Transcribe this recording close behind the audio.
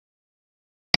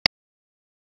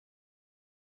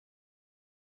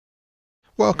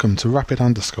Welcome to Rapid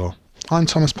Underscore. I'm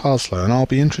Thomas Parslow and I'll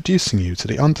be introducing you to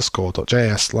the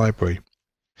Underscore.js library.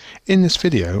 In this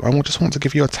video, I just want to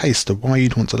give you a taste of why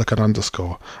you'd want to look at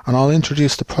Underscore, and I'll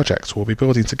introduce the projects we'll be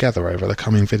building together over the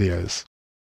coming videos.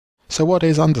 So what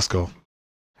is Underscore?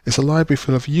 It's a library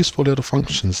full of useful little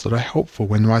functions that are helpful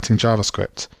when writing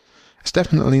JavaScript. It's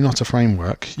definitely not a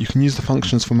framework. You can use the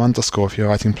functions from Underscore if you're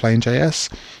writing plain JS,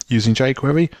 using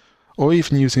jQuery, or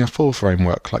even using a full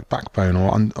framework like Backbone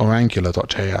or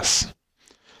Angular.js.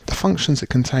 The functions it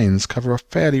contains cover a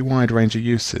fairly wide range of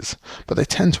uses, but they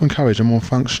tend to encourage a more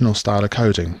functional style of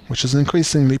coding, which is an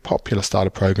increasingly popular style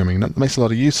of programming that makes a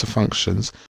lot of use of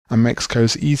functions and makes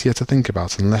codes easier to think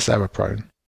about and less error-prone.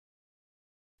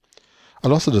 A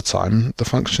lot of the time, the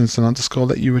functions in Underscore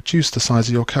let you reduce the size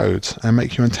of your code and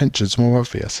make your intentions more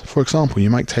obvious. For example, you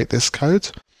might take this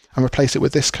code and replace it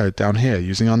with this code down here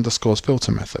using Underscore's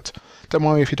filter method. Don't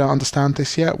worry if you don't understand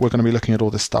this yet, we're going to be looking at all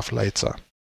this stuff later.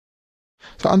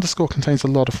 So Underscore contains a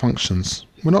lot of functions.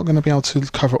 We're not going to be able to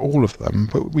cover all of them,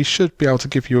 but we should be able to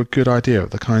give you a good idea of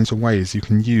the kinds of ways you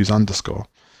can use Underscore.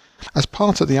 As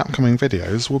part of the upcoming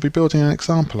videos, we'll be building an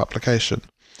example application.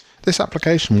 This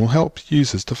application will help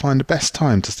users to find the best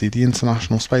time to see the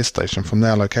International Space Station from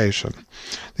their location.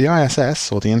 The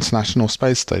ISS, or the International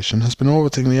Space Station, has been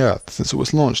orbiting the Earth since it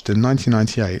was launched in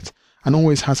 1998 and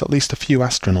always has at least a few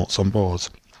astronauts on board.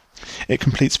 It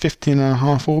completes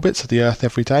 15.5 orbits of the Earth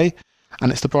every day,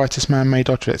 and it's the brightest man-made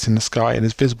object in the sky and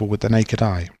is visible with the naked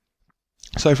eye.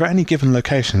 So for any given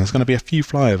location there's going to be a few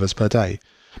flyovers per day,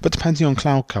 but depending on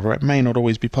cloud cover it may not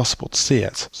always be possible to see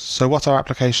it. So what our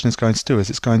application is going to do is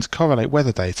it's going to correlate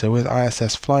weather data with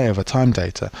ISS flyover time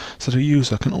data so the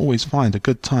user can always find a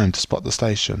good time to spot the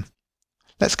station.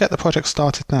 Let's get the project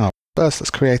started now. First let's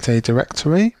create a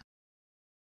directory,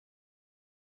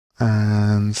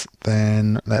 and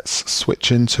then let's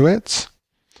switch into it,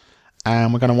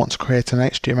 and we're going to want to create an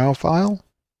HTML file.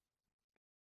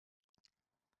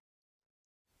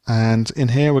 And in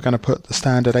here we're going to put the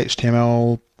standard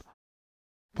HTML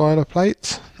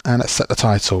boilerplate, and let's set the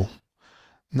title.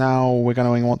 Now we're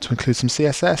going to want to include some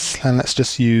CSS, and let's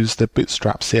just use the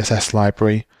Bootstrap CSS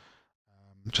library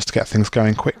just to get things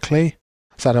going quickly.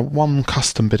 Let's add one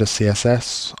custom bit of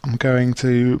CSS. I'm going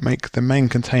to make the main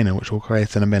container, which we'll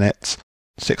create in a minute,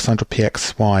 600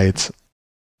 px wide.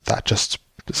 That just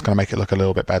is going to make it look a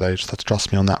little bit better. You just have to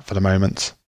trust me on that for the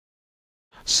moment.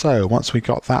 So once we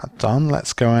got that done,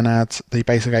 let's go and add the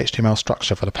basic HTML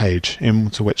structure for the page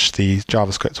into which the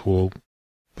JavaScript will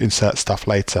insert stuff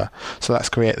later. So let's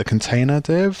create the container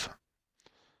div.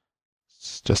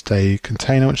 It's just a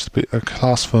container which is a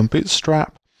class from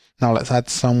Bootstrap. Now let's add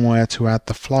somewhere to add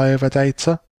the flyover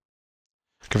data.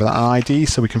 Give it an ID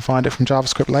so we can find it from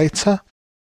JavaScript later.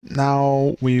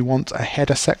 Now we want a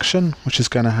header section which is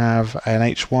going to have an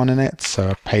h1 in it, so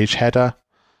a page header.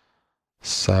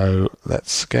 So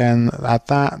let's again add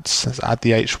that. Let's add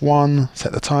the h1,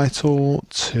 set the title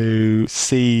to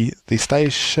see the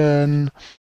station,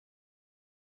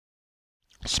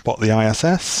 spot the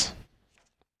ISS,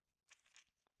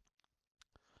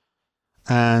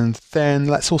 and then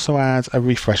let's also add a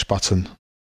refresh button,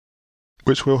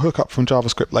 which we'll hook up from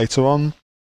JavaScript later on.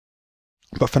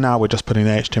 But for now we're just putting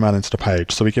the HTML into the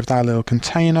page. So we give that a little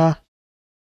container,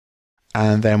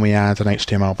 and then we add an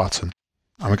HTML button.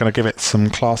 And we're going to give it some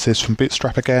classes from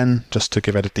Bootstrap again, just to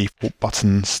give it a default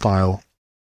button style.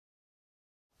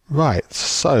 Right,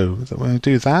 so we're going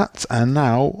to do that, and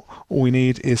now all we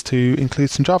need is to include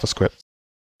some JavaScript.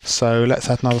 So let's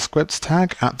add another scripts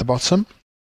tag at the bottom,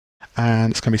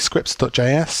 and it's going to be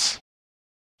scripts.js.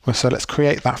 So let's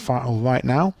create that file right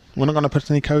now. We're not going to put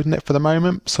any code in it for the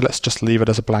moment, so let's just leave it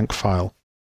as a blank file.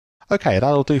 Okay,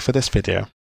 that'll do for this video.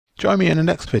 Join me in the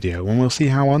next video when we'll see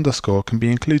how Underscore can be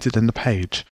included in the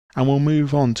page, and we'll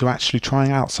move on to actually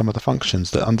trying out some of the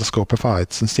functions that Underscore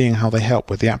provides and seeing how they help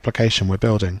with the application we're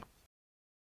building.